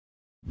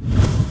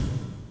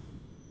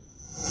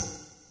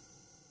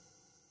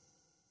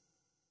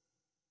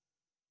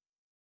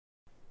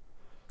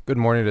Good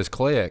morning, it is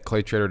Clay at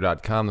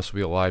claytrader.com. This will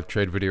be a live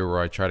trade video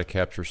where I try to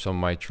capture some of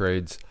my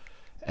trades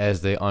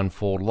as they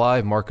unfold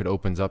live. Market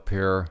opens up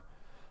here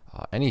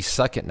any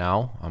second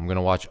now. I'm going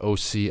to watch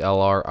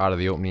OCLR out of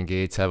the opening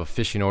gates, have a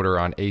fishing order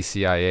on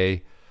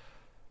ACIA.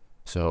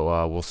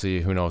 So we'll see.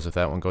 Who knows if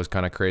that one goes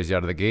kind of crazy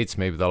out of the gates.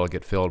 Maybe that'll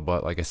get filled.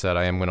 But like I said,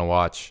 I am going to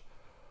watch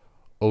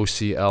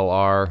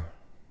OCLR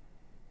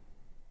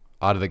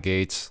out of the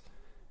gates.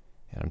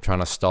 And I'm trying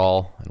to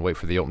stall and wait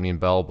for the opening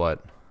bell,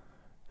 but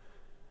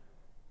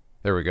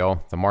there we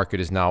go. The market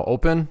is now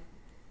open.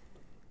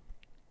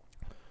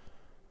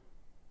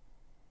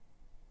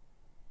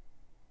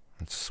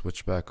 Let's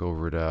switch back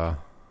over to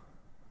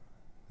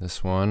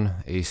this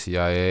one,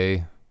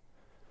 ACIA.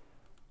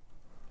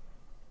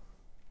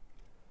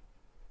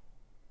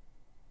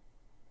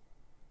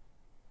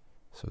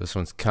 So this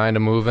one's kind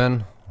of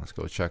moving. Let's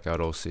go check out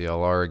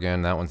OCLR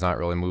again. That one's not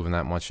really moving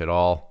that much at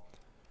all.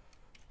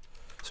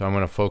 So I'm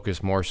going to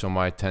focus more so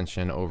my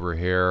attention over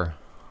here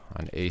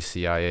on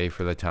ACIA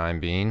for the time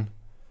being.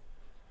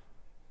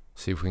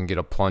 See if we can get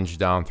a plunge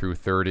down through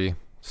 30.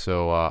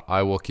 So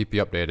I will keep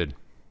you updated.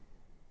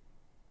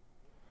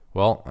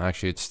 Well,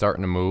 actually it's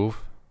starting to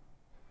move.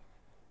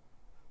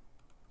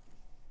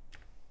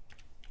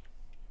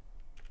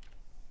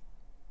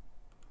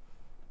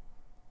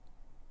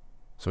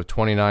 So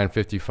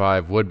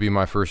 29.55 would be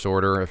my first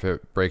order if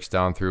it breaks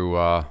down through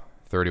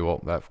 30.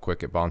 Well, that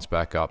quick it bounced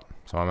back up.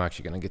 So I'm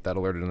actually going to get that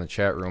alerted in the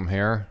chat room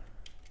here.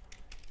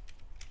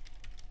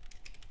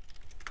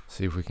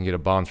 See if we can get a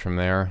bounce from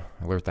there.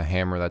 Alert the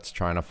hammer that's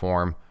trying to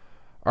form.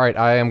 All right,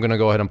 I am going to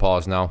go ahead and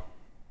pause now.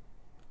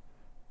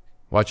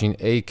 Watching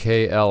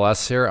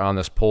AKLS here on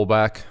this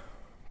pullback.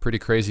 Pretty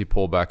crazy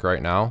pullback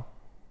right now.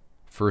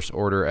 First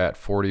order at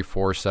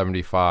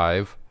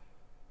 44.75.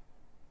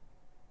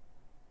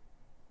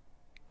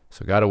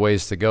 So got a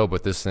ways to go,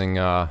 but this thing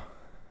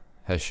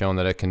has shown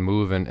that it can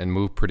move and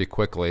move pretty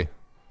quickly.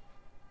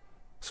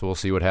 So we'll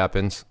see what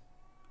happens.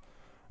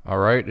 All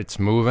right, it's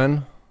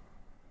moving.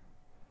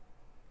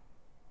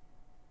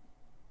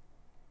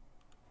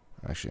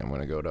 Actually, I'm going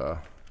to go to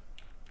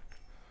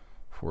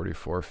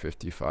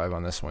 44.55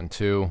 on this one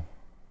too.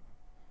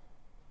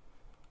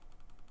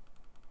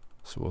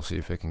 So we'll see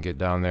if it can get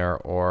down there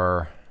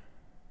or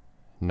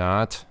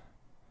not.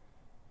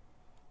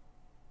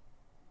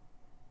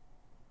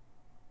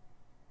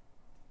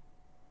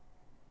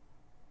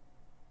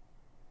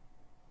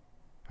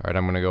 All right,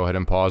 I'm going to go ahead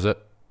and pause it.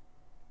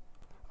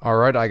 All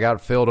right, I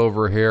got filled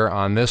over here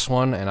on this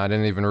one, and I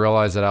didn't even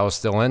realize that I was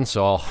still in,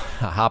 so I'll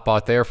hop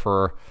out there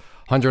for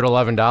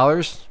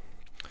 $111.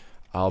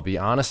 I'll be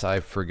honest, I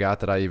forgot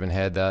that I even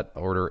had that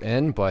order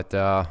in, but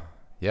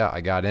yeah,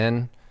 I got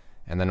in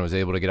and then was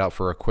able to get out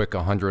for a quick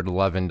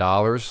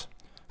 $111.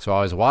 So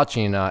I was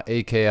watching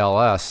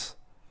AKLS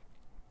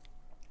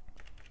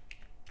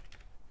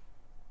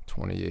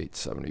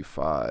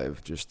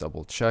 28.75, just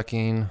double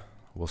checking.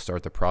 We'll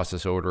start the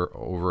process order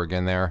over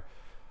again there.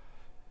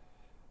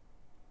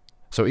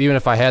 So even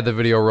if I had the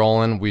video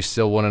rolling, we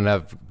still wouldn't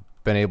have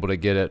been able to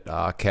get it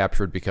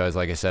captured because,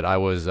 like I said, I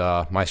was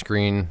my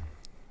screen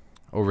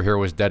over here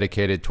was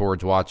dedicated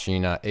towards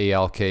watching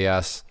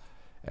ALKS,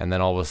 and then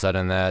all of a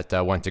sudden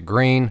that went to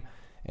green,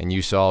 and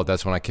you saw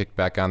that's when I kicked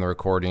back on the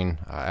recording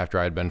after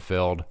I had been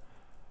filled.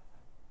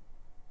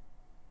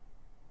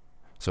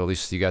 So at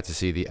least you got to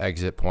see the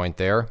exit point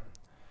there.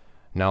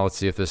 Now let's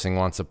see if this thing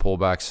wants to pull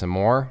back some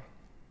more,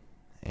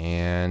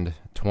 and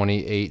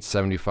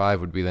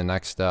 28.75 would be the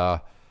next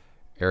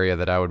area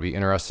that I would be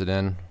interested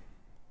in.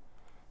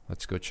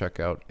 Let's go check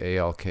out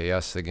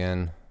ALKS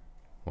again.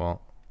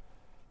 Well,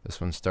 this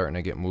one's starting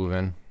to get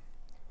moving.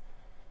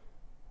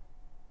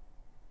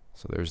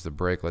 So there's the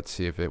break. Let's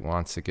see if it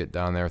wants to get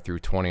down there through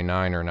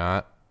 29 or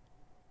not.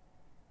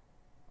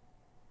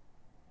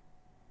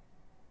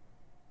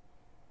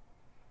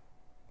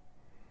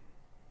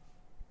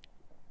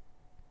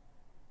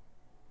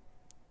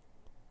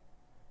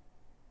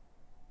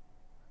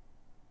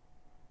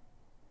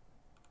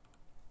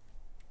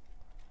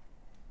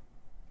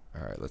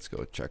 All right, let's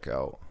go check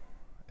out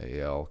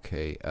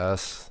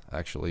ALKS,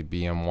 actually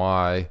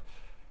BMY,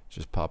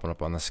 just popping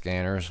up on the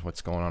scanners.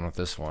 What's going on with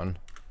this one?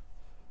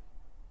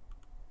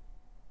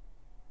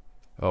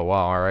 Oh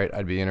wow, all right,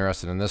 I'd be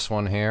interested in this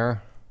one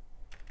here.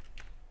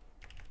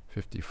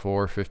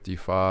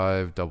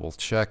 54.55, double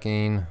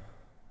checking.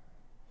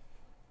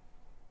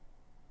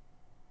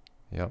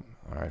 Yep,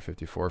 all right,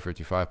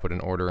 54.55, put an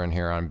order in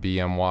here on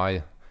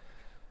BMY.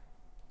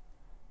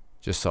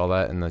 Just saw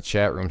that in the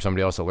chat room.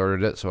 Somebody else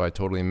alerted it, so I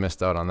totally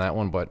missed out on that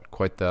one, but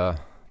quite the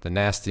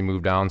nasty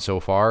move down so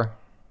far.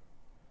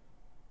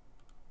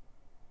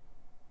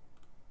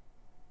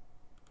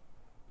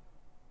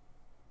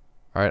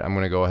 All right, I'm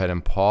going to go ahead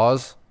and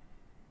pause.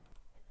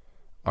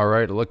 All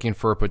right, looking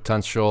for a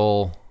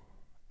potential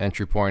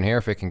entry point here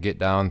if it can get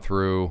down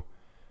through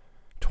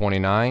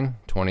 29,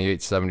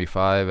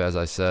 28.75, as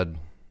I said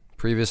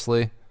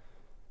previously.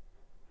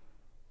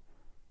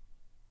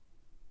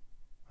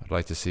 I'd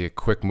like to see a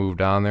quick move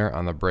down there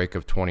on the break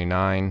of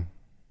 29.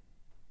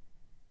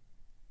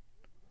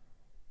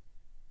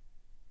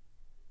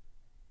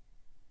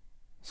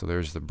 So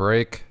there's the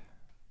break.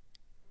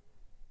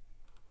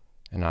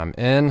 And I'm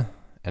in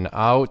and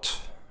out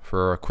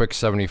for a quick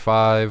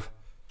 75.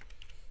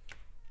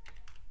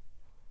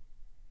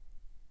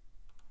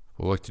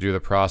 We'll look to do the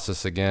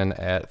process again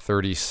at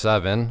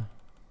 37.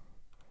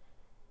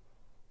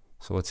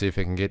 So let's see if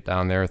it can get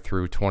down there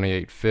through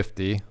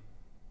 28.50.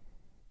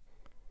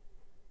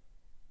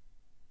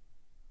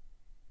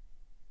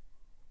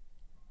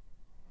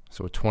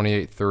 So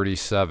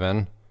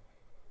 28.37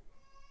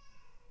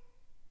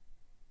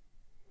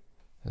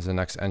 is the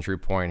next entry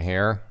point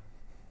here.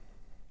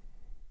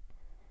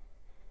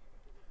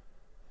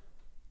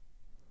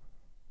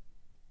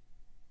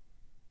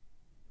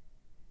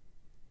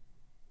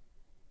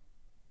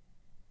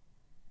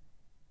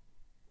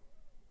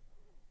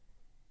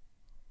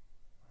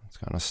 It's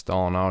kind of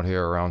stalling out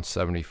here around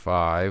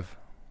 75.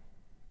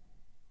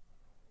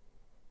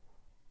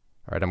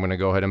 All right, I'm going to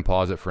go ahead and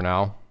pause it for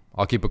now.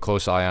 I'll keep a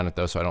close eye on it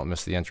though so I don't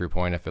miss the entry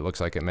point if it looks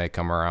like it may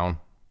come around.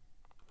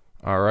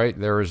 All right,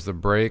 there is the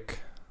break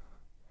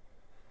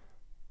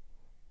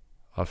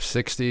of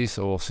 60,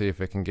 so we'll see if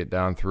it can get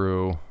down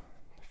through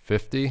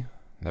 50.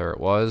 There it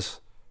was.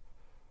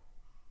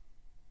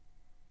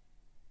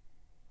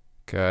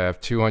 Okay, I have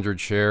 200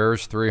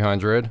 shares,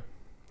 300.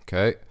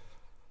 Okay.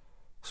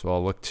 So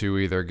I'll look to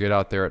either get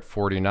out there at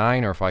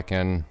 49 or if I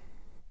can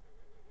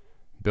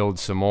build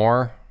some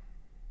more.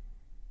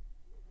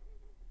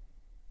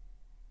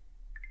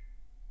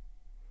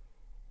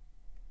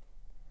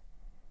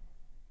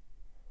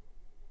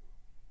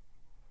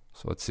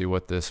 So let's see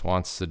what this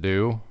wants to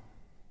do.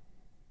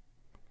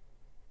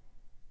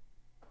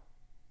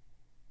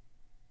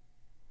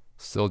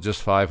 Still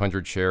just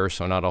 500 shares,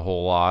 so not a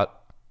whole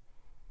lot.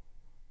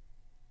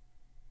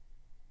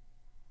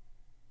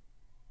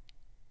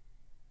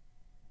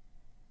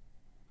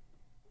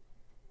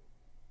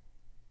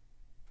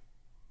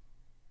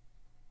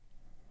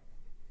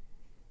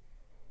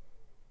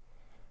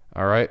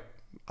 All right,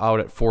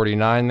 out at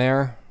 49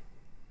 there.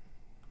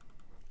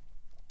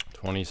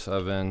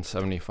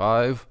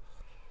 27.75.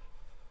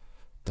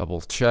 Double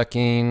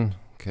checking.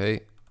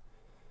 Okay,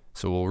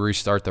 so we'll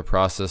restart the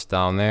process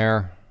down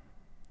there.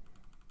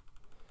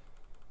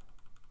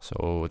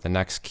 So the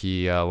next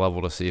key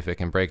level to see if it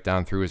can break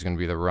down through is going to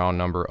be the round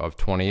number of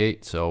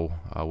 28. So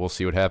we'll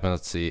see what happens.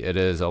 Let's see. It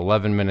is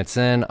 11 minutes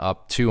in,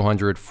 up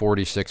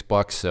 246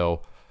 bucks.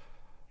 So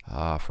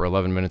for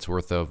 11 minutes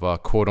worth of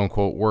quote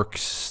unquote work,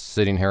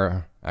 sitting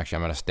here. Actually,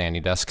 I'm at a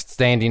standing desk,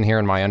 standing here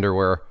in my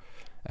underwear.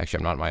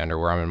 Actually, I'm not in my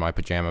underwear. I'm in my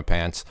pajama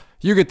pants.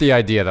 You get the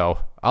idea, though.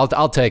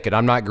 I'll take it.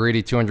 I'm not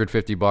greedy.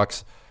 250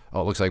 bucks.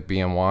 Oh, it looks like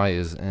BMY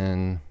is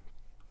in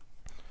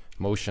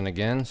motion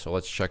again. So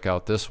let's check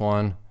out this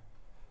one.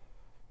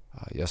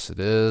 Yes, it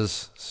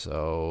is.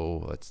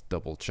 So let's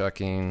double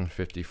checking.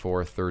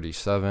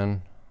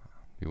 54.37.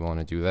 Be willing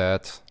to do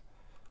that.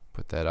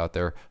 Put that out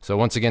there. So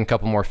once again, a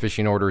couple more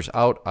fishing orders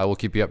out. I will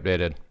keep you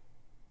updated.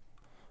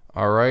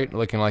 All right,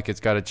 looking like it's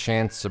got a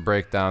chance to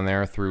break down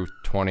there through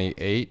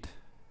 28.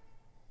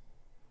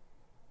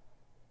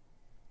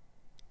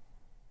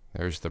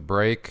 There's the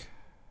break.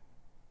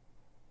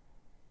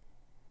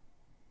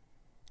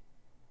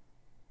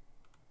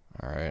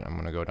 All right, I'm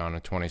going to go down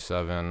to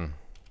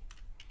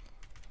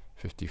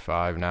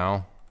 27.55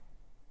 now.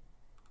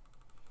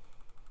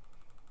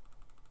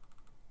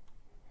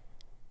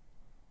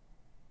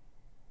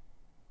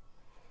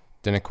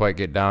 Didn't quite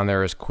get down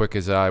there as quick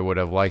as I would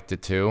have liked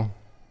it to.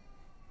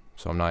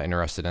 So I'm not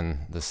interested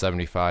in the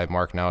 75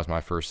 mark now as my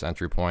first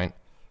entry point.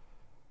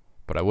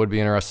 But I would be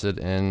interested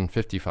in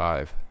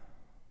 55.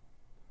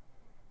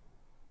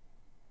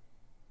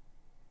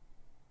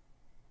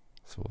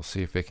 So we'll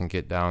see if it can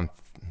get down.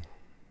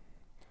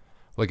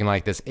 Looking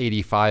like this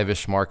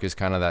 85-ish mark is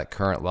kind of that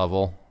current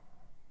level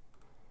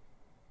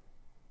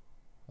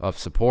of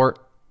support.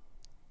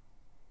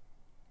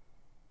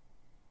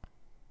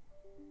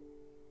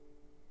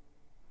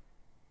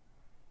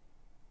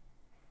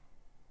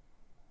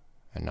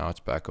 And now it's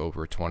back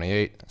over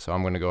 28. So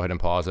I'm going to go ahead and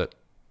pause it.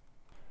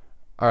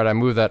 All right, I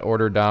moved that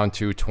order down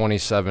to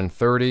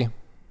 27.30.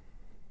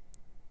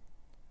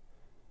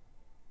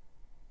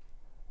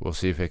 We'll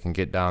see if it can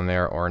get down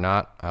there or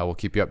not. I will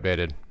keep you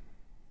updated.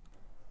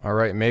 All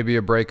right, maybe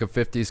a break of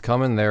 50 is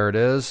coming. There it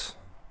is.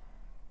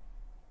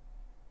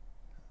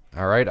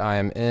 All right, I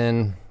am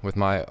in with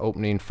my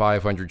opening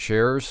 500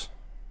 shares.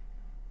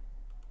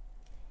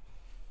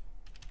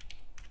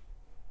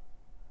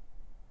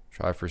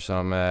 Try for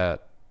some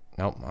at,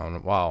 nope,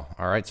 wow.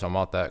 All right, so I'm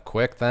out that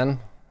quick then.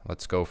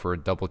 Let's go for a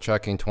double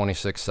checking,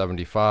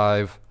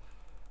 26.75.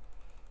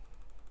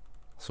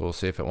 So we'll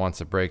see if it wants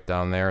to break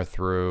down there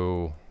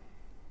through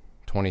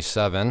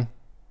 27.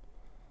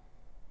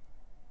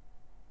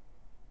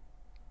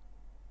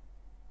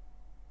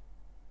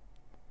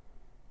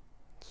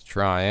 It's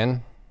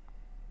trying.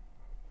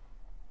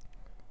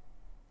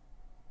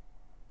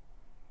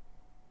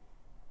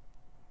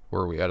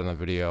 Where are we at in the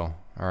video?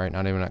 All right,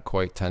 not even at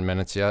quite 10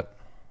 minutes yet.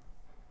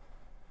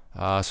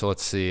 So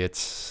let's see.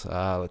 It's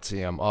let's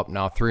see. I'm up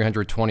now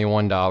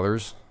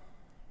 $321,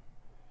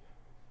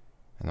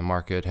 And the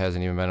market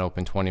hasn't even been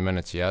open 20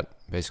 minutes yet.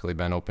 Basically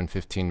been open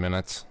 15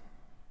 minutes.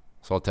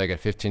 So I'll take it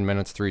 15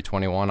 minutes,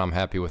 321. I'm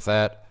happy with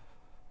that.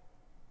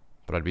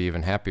 But I'd be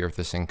even happier if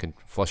this thing could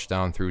flush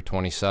down through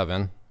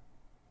 27.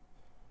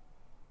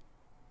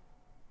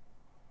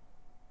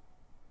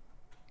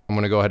 I'm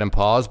going to go ahead and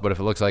pause, but if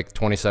it looks like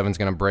 27 is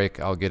going to break,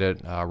 I'll get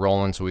it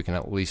rolling so we can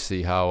at least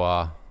see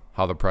how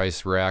the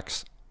price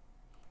reacts.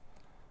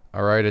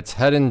 All right, it's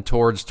heading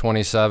towards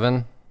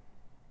 27.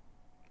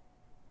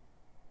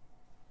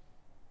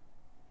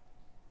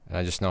 And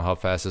I just know how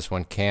fast this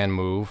one can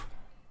move.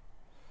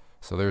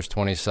 So there's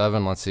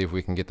 27. Let's see if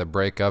we can get the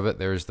break of it.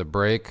 There's the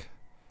break.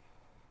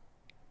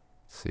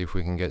 See if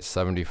we can get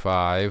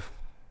 75.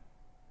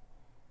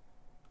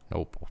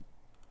 Nope.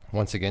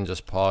 Once again,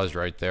 just paused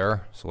right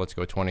there. So let's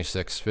go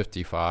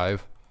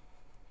 26.55.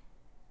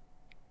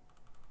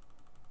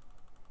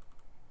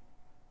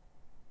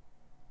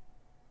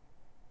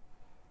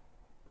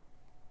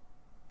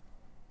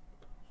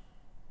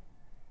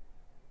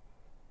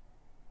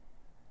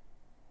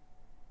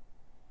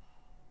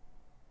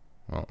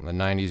 Well, the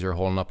 90s are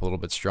holding up a little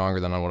bit stronger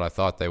than what I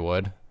thought they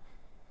would.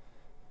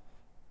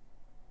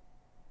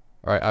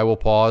 All right, I will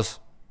pause.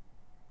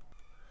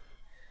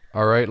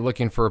 All right,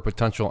 looking for a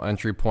potential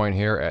entry point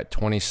here at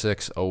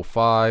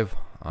 26.05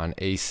 on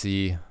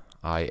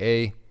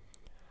ACIA.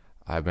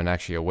 I've been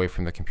actually away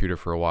from the computer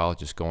for a while,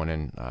 just going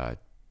in,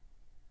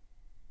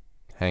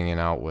 hanging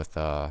out with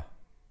my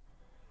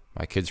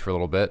kids for a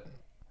little bit.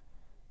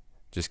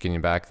 Just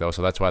getting back though,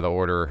 so that's why the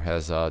order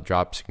has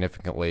dropped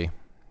significantly.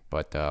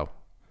 But I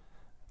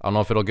don't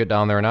know if it'll get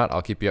down there or not.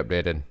 I'll keep you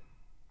updated.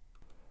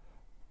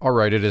 All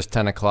right, it is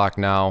 10 o'clock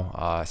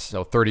now,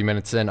 so 30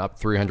 minutes in, up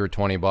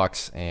 320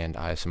 bucks, and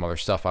I have some other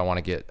stuff I want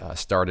to get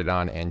started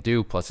on and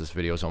do, plus this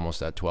video is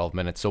almost at 12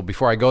 minutes. So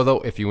before I go though,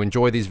 if you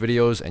enjoy these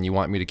videos and you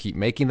want me to keep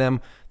making them,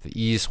 the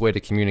easiest way to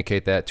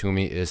communicate that to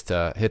me is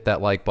to hit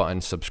that like button,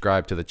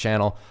 subscribe to the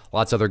channel.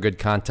 Lots of other good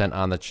content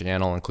on the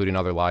channel, including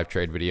other live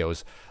trade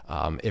videos.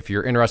 If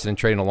you're interested in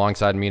trading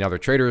alongside me and other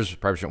traders,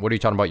 what are you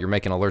talking about? You're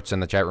making alerts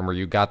in the chat room, or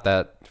you got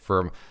that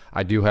from...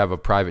 I do have a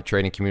private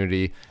trading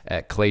community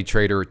at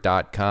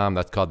claytrader.com.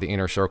 That's called the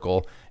Inner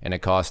Circle, and it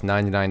costs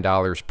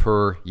 $99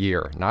 per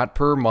year, not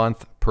per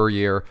month, per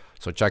year.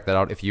 So check that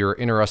out. If you're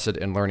interested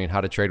in learning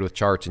how to trade with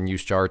charts and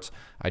use charts,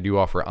 I do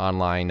offer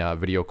online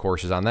video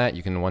courses on that.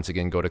 You can once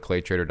again go to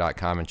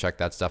claytrader.com and check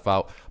that stuff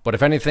out. But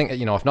if anything,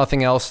 if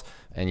nothing else,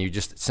 and you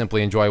just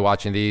simply enjoy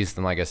watching these,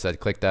 then like I said,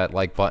 click that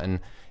like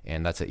button.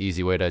 And that's an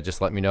easy way to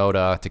just let me know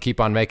to keep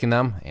on making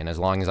them. And as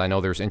long as I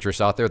know there's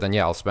interest out there, then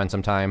yeah, I'll spend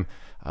some time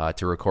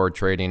to record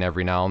trading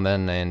every now and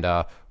then,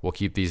 and we'll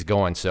keep these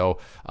going. So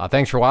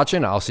thanks for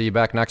watching. I'll see you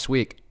back next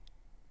week.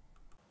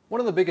 One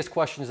of the biggest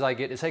questions I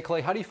get is, hey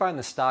Clay, how do you find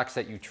the stocks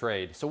that you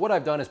trade? So what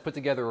I've done is put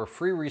together a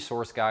free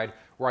resource guide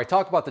where I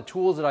talk about the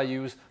tools that I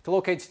use to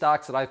locate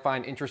stocks that I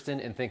find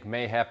interesting and think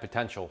may have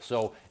potential.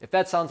 So if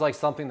that sounds like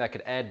something that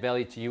could add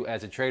value to you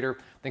as a trader,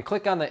 then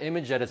click on the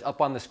image that is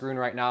up on the screen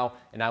right now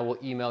and I will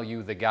email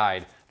you the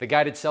guide. The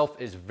guide itself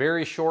is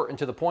very short and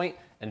to the point,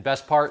 and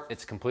best part,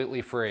 it's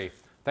completely free.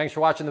 Thanks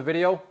for watching the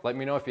video. Let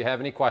me know if you have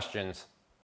any questions.